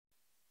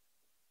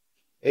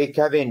Hey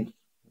Kevin,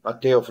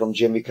 Matteo from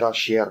GMB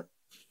Crash here.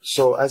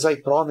 So as I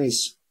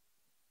promised,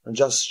 I'm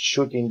just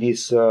shooting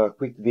this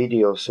quick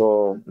video.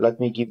 So let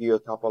me give you a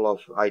couple of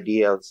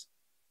ideas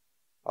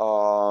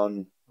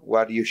on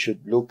what you should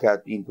look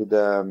at into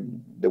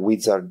the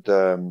Wizard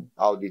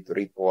audit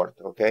report.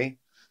 Okay.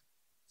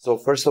 So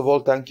first of all,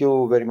 thank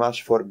you very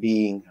much for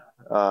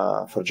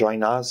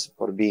joining us,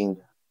 for being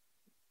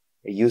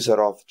a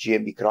user of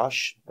GMB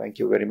Crash. Thank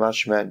you very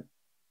much, man.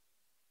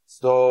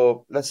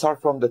 So let's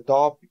start from the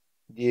top.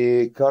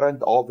 The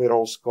current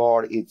overall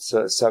score is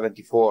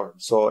 74.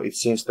 So it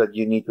seems that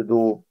you need to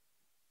do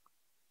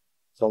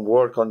some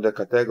work on the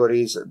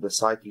categories, the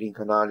site link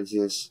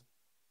analysis,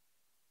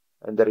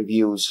 and the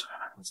reviews,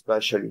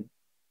 especially.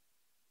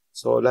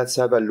 So let's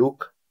have a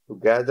look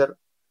together.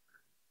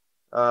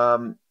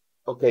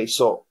 Okay,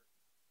 so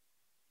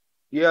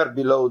here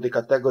below the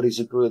categories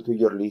included to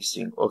your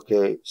listing.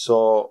 Okay,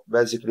 so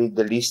basically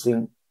the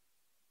listing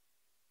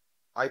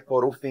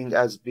hyperroofing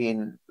has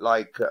been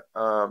like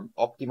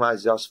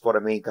optimized just for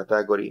a main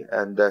category,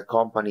 and the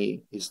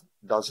company is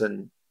not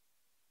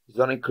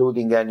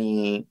including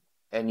any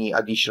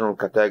additional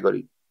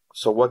category.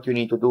 So what you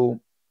need to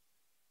do,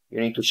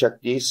 you need to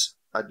check these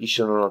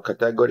additional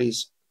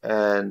categories,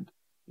 and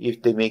if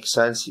they make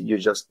sense, you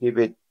just keep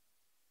it.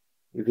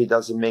 If it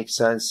doesn't make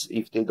sense,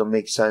 if they don't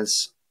make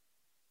sense,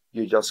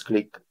 you just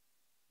click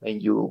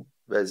and you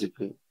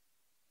basically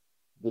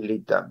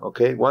delete them.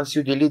 Okay, once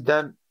you delete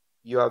them,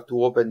 you have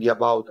to open the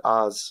About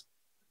Us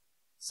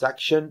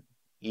section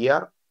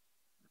here,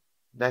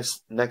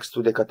 next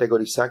to the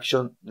category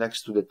section,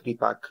 next to the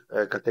 3-pack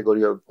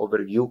category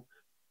overview.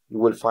 You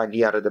will find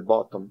here at the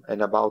bottom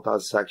an About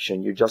Us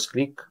section. You just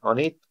click on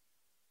it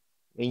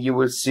and you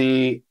will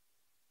see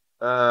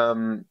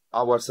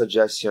our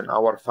suggestion,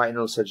 our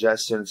final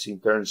suggestions in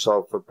terms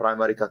of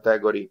primary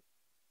category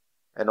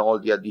and all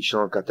the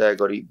additional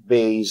category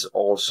based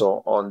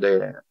also on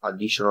the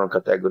additional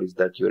categories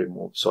that you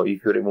remove. So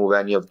if you remove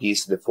any of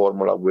these, the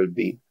formula will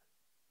be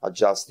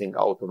adjusting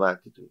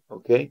automatically.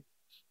 Okay.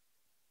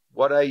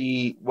 What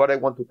I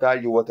want to tell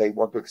you, what I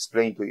want to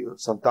explain to you,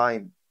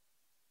 sometimes,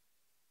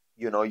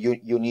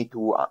 you need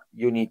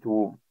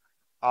to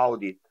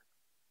audit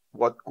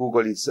what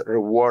Google is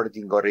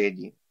rewarding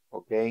already.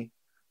 Okay.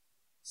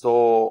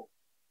 So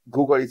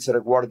Google is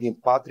rewarding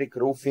Patrick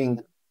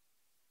Roofing,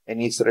 and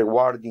it's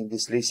rewarding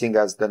this listing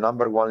as the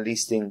 #1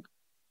 listing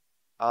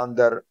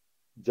under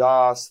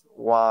just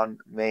one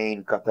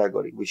main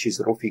category, which is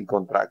roofing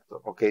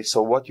contractor. Okay,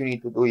 so what you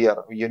need to do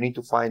here, you need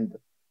to find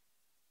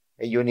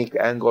a unique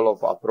angle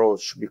of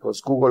approach,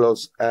 because Google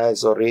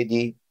has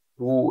already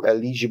 2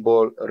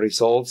 eligible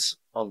results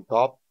on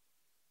top,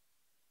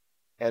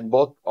 and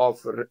both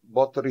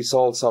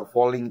results are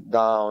falling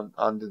down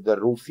under the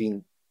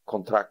roofing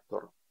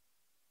contractor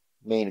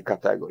main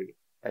category.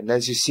 And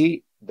as you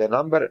see, the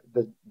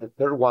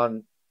third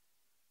one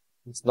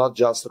is not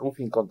just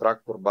roofing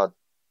contractor, but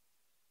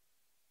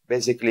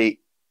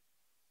basically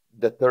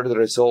the third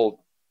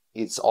result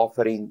is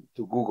offering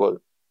to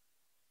Google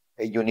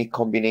a unique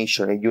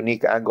combination, a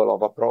unique angle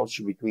of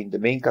approach between the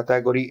main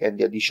category and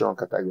the additional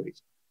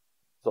categories.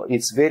 So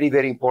it's very,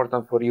 very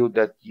important for you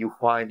that you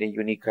find a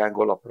unique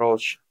angle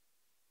approach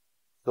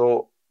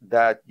so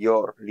that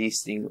your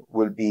listing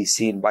will be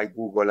seen by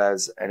Google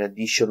as an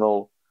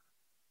additional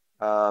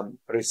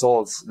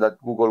results that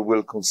Google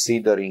will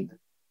considering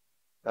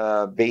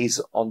based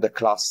on the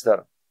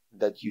cluster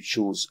that you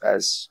choose,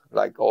 as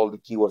like all the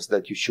keywords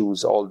that you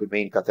choose, all the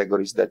main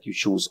categories that you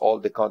choose, all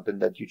the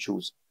content that you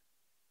choose.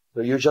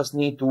 So you just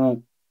need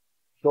to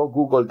show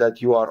Google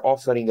that you are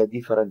offering a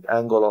different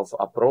angle of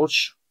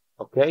approach,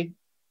 okay?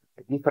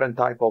 A different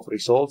type of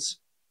results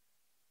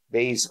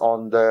based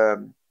on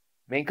the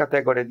main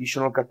category,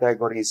 additional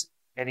categories,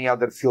 any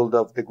other field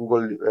of the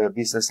Google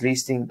business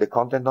listing, the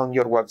content on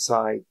your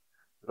website,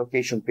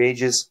 location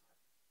pages,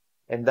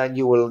 and then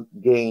you will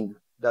gain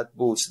that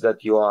boost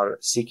that you are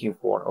seeking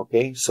for.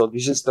 Okay, so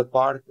this is the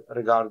part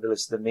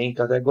regardless the main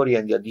category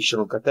and the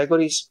additional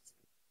categories.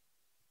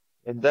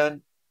 And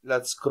then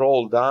let's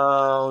scroll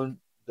down.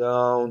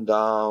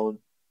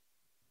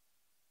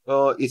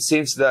 It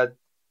seems that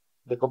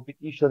the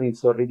competition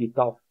is already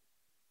tough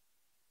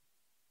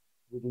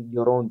within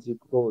your own zip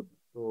code.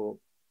 So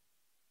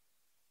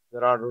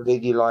there are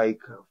already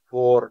like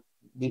 4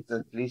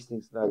 business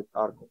listings that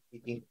are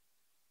competing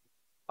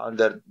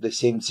under the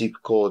same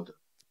zip code,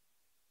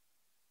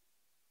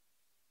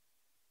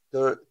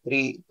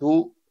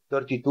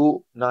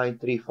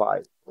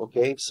 3232935.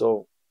 Okay,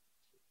 so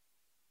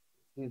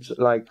it's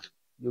like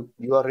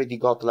you already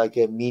got like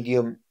a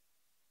medium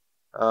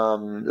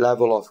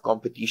level of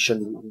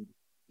competition in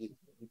this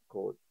zip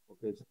code.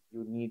 Okay, so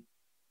you need,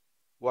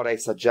 what I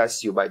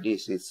suggest you by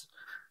this is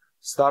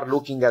start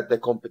looking at the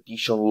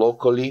competition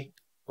locally.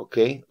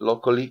 Okay,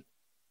 locally,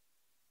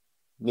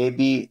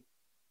 maybe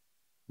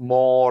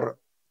more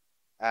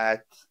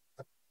at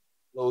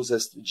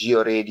closest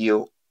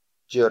georadius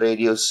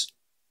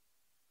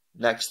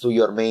next to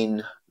your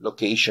main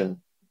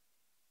location,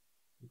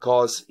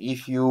 because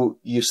if you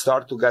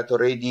start to get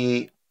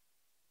already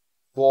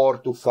 4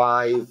 to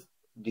 5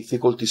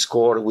 difficulty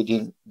score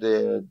within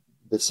the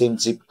same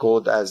zip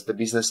code as the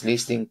business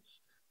listing,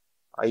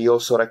 I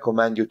also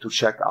recommend you to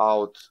check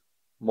out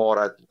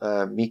more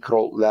at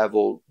micro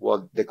level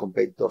what the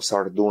competitors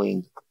are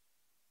doing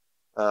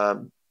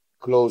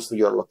close to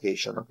your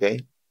location, okay?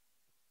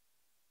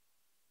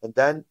 And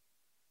then,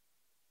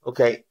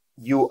 okay,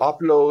 you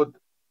upload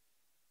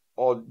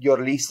or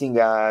your listing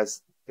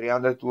as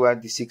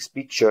 326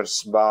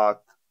 pictures,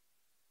 but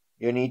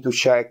you need to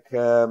check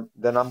the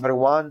number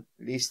 1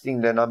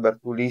 listing, the number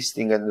 2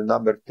 listing, and the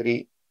number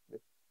 3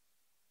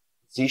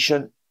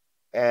 position,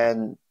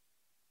 and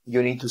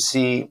you need to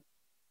see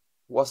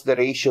what's the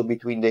ratio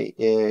between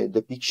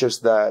the pictures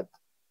that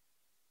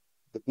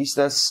the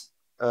business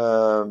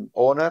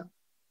owner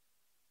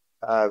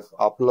have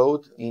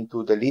upload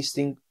into the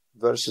listing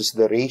versus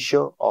the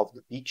ratio of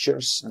the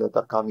pictures that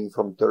are coming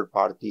from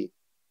third-party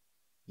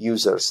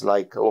users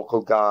like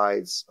local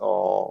guides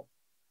or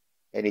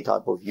any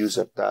type of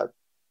user that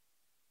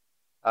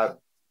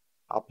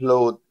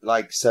upload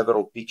like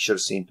several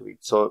pictures into it.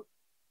 So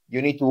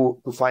you need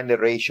to find the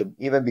ratio.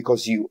 Even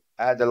because you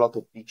add a lot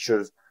of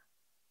pictures,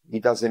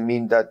 it doesn't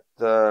mean that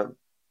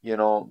you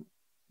know,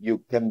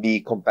 you can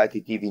be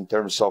competitive in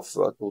terms of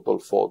total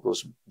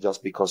photos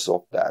just because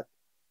of that.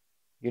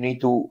 You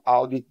need to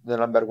audit the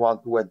number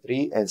 1, 2, and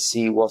 3 and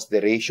see what's the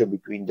ratio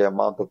between the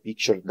amount of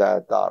pictures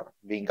that are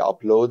being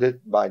uploaded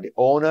by the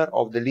owner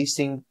of the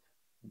listing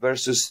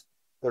versus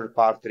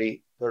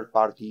third-party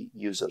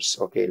users,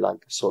 okay,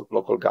 like so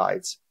local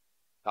guides,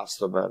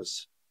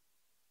 customers.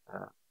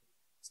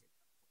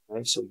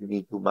 Okay, so you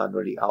need to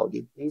manually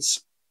audit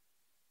this.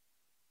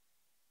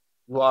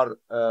 You are,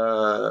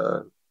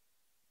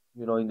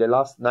 you know, in the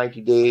last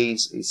 90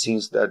 days, it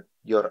seems that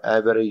your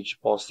average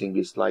posting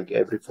is like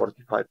every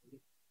 45 days.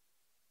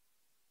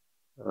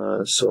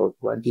 So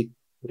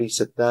 23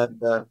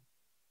 September.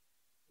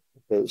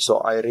 Okay, so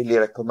I really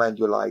recommend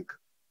you, like,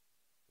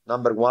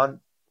 number 1,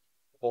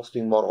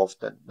 posting more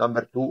often.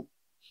 Number 2,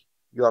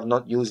 you are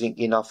not using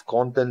enough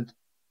content.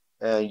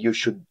 You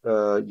should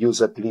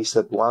use at least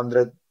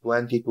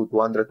 220 to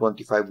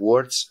 225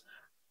 words,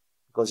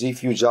 because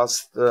if you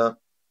just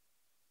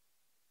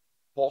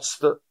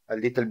post a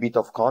little bit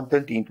of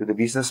content into the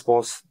business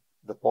post,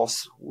 the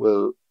post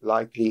will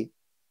likely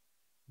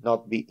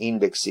not be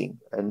indexing.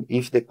 And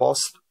if the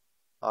posts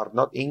are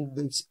not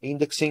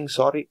indexing,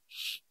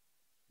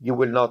 you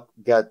will not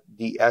get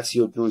the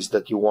SEO juice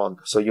that you want.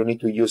 So you need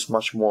to use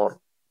much more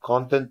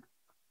content.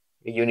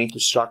 You need to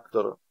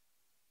structure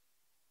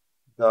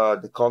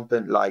the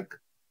content like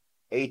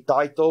a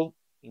title.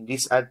 In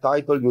this ad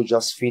title, you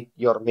just fit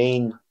your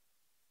main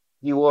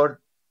keyword.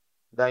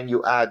 Then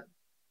you add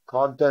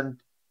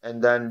content.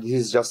 And then this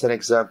is just an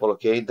example,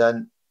 okay?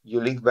 Then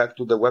you link back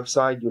to the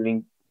website. You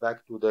link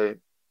back to the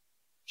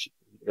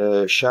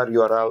share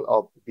URL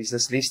of the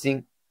business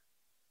listing.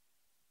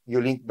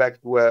 You link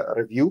back to a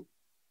review.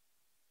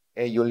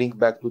 And you link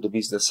back to the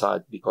business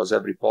site, because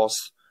every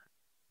post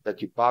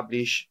that you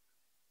publish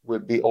will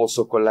be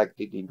also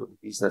collected into the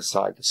business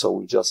site. So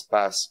we just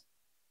pass,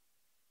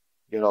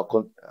 you know,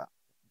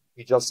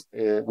 we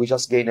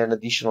just gain an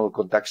additional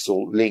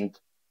contextual link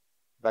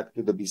back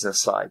to the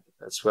business site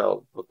as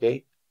well.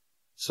 Okay.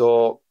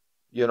 So,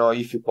 you know,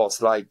 if you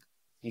post like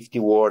 50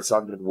 words,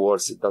 100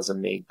 words, it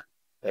doesn't make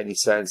any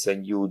sense.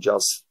 And you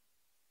just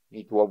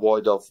need to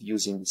avoid of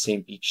using the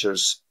same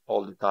pictures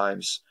all the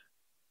times.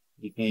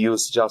 If you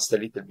use just a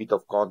little bit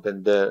of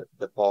content, the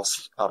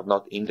posts are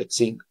not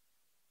indexing.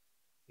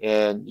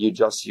 And you're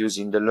just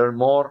using the learn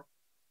more.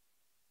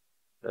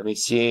 Let me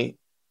see.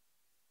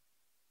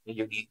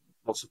 You need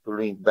also to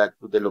link back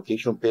to the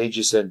location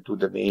pages and to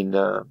the main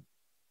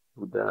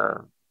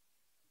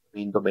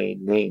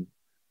domain name.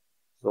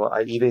 So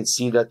I even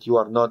see that you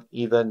are not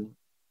even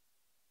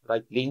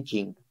like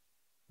linking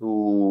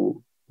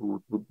to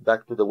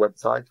back to the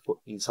website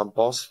in some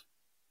posts.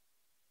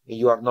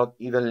 You are not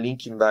even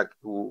linking back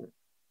to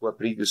a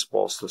previous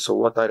post. So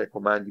what I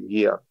recommend you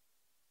here,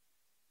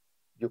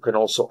 you can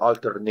also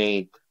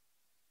alternate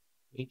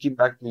linking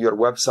back to your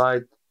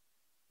website.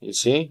 You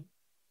see,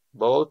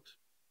 both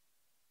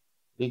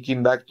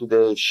linking back to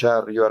the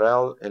share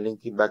URL and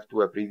linking back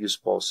to a previous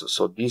post.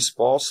 So this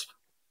post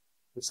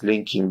is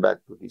linking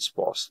back to this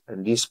post,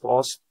 and this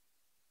post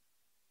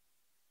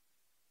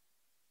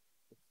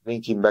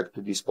linking back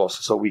to this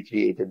post. So we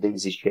create a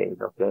daisy chain,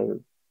 okay?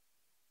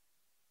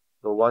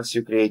 So once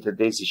you create a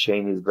daisy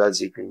chain, is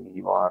basically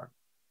you are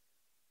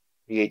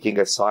creating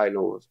a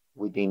silo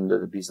within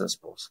the business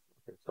post.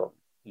 Okay, so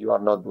you are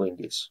not doing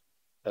this,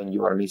 and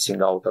you are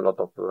missing out a lot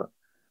of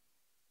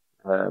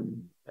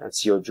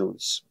SEO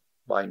juice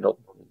by not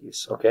doing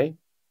this. Okay,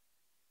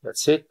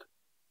 that's it.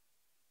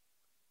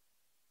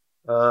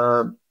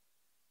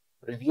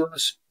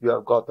 Reviews, you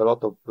have got a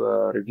lot of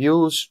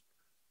reviews,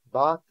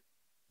 but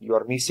you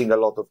are missing a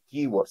lot of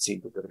keywords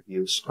into the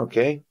reviews.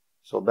 Okay,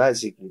 so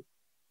basically,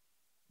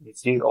 you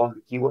see all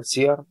the keywords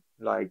here,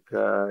 like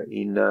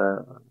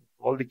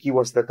all the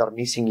keywords that are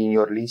missing in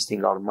your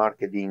listing are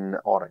marked in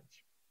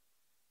orange.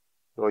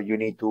 So you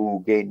need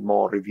to gain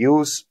more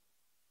reviews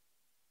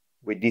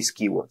with these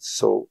keywords.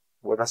 So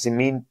What does it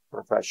mean,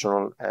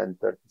 professional and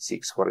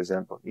 36, for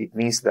example? It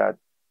means that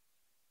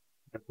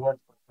the word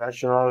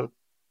professional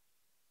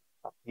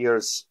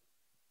appears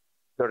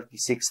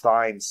 36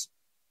 times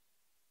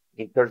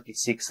in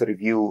 36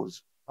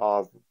 reviews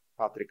of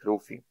Patrick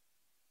Roofing.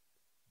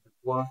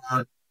 One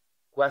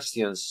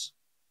questions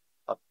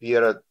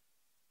appeared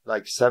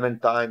like 7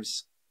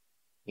 times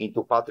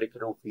into Patrick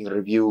Roofing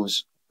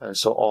reviews and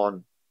so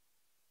on.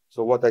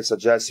 So what I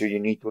suggest you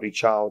need to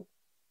reach out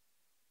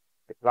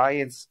to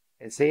clients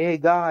and say, hey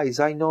guys,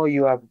 I know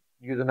you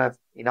don't have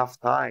enough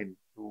time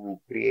to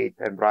create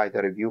and write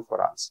a review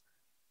for us.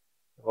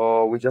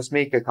 So we just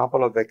make a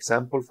couple of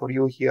examples for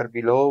you here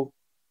below.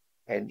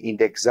 And in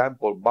the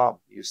example, bam,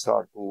 you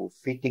start to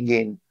fitting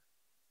in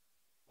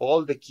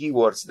all the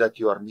keywords that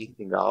you are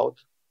missing out.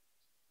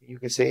 You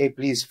can say, hey,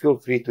 please feel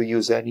free to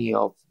use any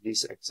of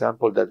this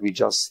example that we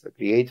just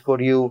create for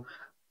you.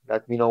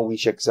 Let me know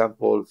which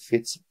example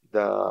fits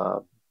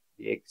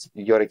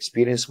your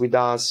experience with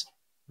us,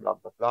 blah,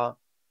 blah, blah.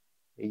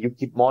 And you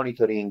keep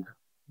monitoring,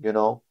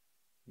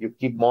 you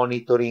keep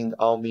monitoring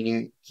how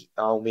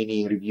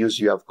many reviews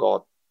you have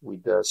got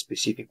with the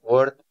specific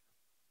word,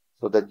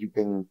 so that you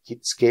can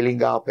keep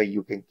scaling up and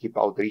you can keep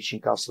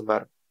outreaching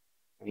customer,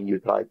 and you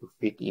try to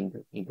fit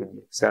into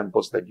the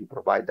examples that you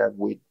provide them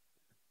with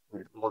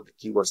all the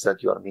keywords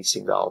that you are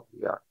missing out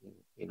here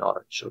in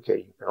orange. Okay,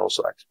 you can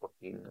also export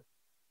in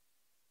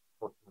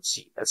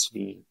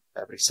CSV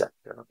every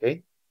sector.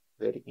 Okay,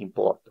 very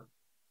important.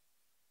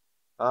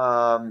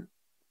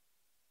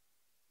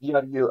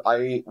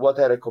 Here what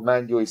I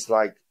recommend you is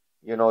like,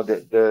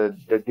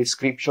 the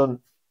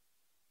description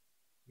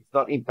is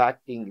not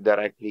impacting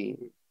directly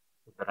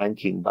the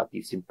ranking, but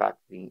it's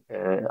impacting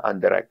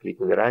indirectly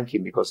to the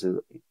ranking, because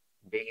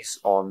based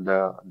on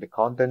the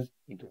content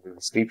into the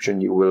description,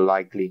 you will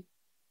likely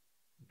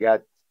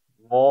get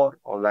more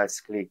or less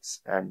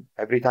clicks. And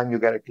every time you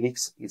get a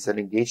clicks, it's an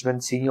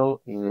engagement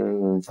signal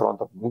in front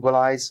of Google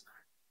Eyes.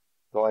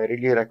 So I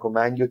really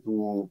recommend you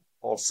to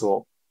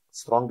also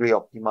strongly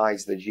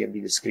optimize the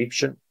GMB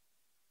description.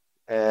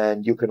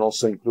 And you can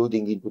also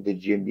including into the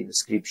GMB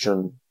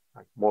description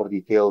like more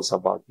details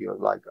about your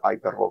like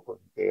hyperlocal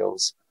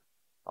details,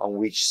 on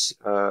which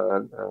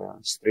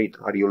street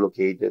are you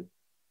located,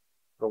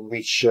 from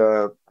which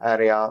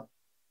area,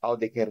 how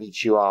they can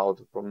reach you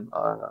out, from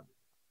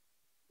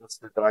what's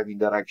the driving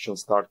direction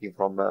starting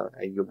from,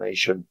 and you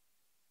mentioned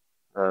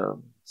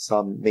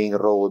some main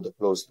road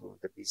close to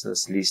the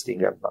business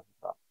listing and blah,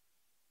 blah,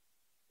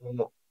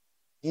 blah.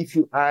 If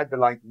you add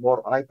like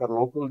more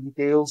hyperlocal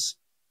details,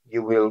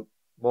 you will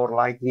more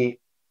likely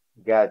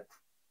get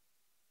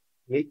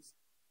clicks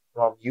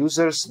from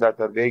users that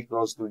are very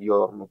close to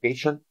your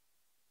location.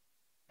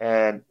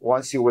 And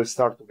once you will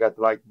start to get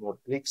like more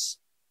clicks,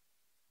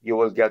 you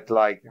will get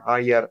like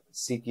higher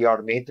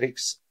CTR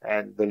matrix,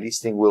 and the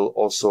listing will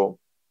also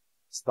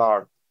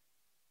start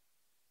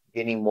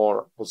gaining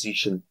more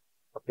position.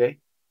 Okay,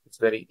 it's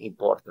very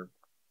important.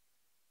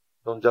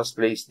 Don't just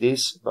place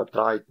this, but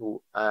try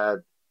to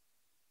add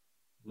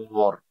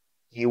more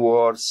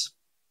keywords,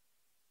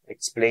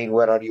 explain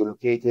where are you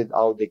located,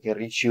 how they can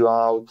reach you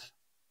out,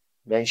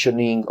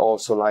 mentioning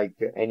also like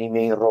any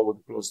main road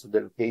close to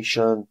the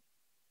location,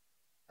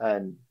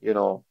 and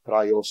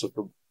try also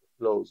to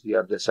close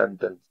here the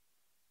sentence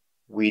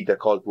with the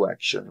call to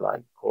action,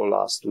 like call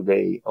us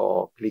today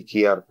or click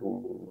here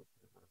to.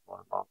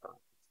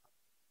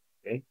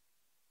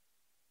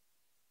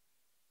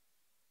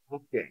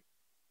 Okay,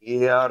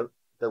 here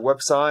the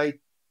website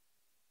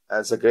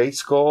has a great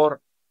score.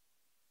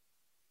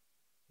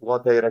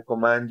 What I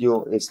recommend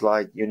you is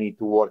like you need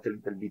to work a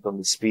little bit on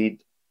the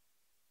speed,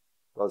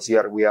 because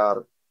here we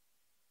are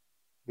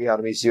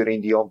measuring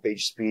the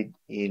on-page speed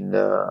in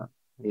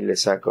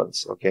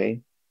milliseconds.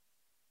 Okay,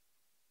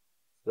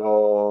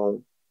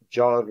 so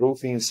John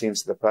Roofing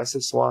seems the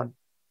fastest one.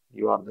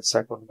 You are the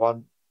second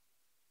one.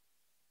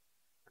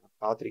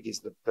 Patrick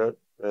is the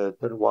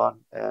third one,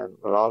 and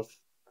Ralph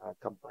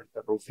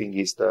Comparator Roofing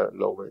is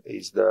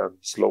the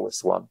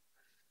slowest one.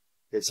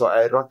 Okay, so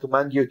I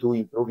recommend you to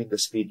improving the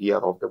speed here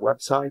of the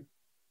website.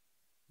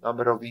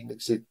 Number of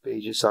indexed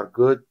pages are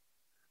good,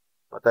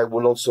 but I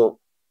will also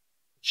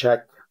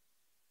check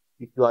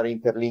if you are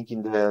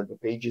interlinking the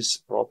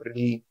pages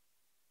properly,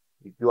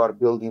 if you are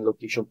building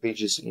location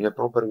pages in a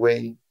proper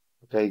way.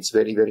 Okay, it's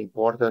very, very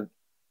important.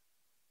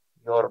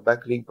 Your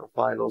backlink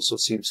profile also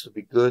seems to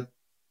be good,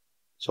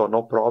 so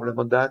no problem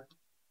on that.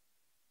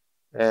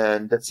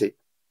 And that's it.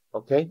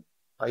 Okay,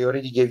 I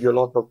already gave you a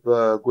lot of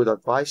good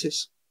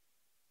advices.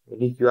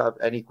 And if you have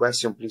any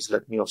question, please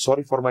let me know.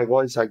 Sorry for my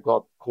voice. I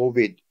got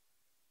COVID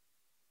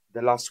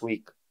the last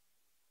week,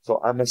 so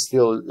I'm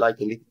still like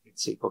a little bit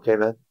sick. Okay,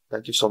 man.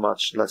 Thank you so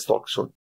much. Let's talk soon.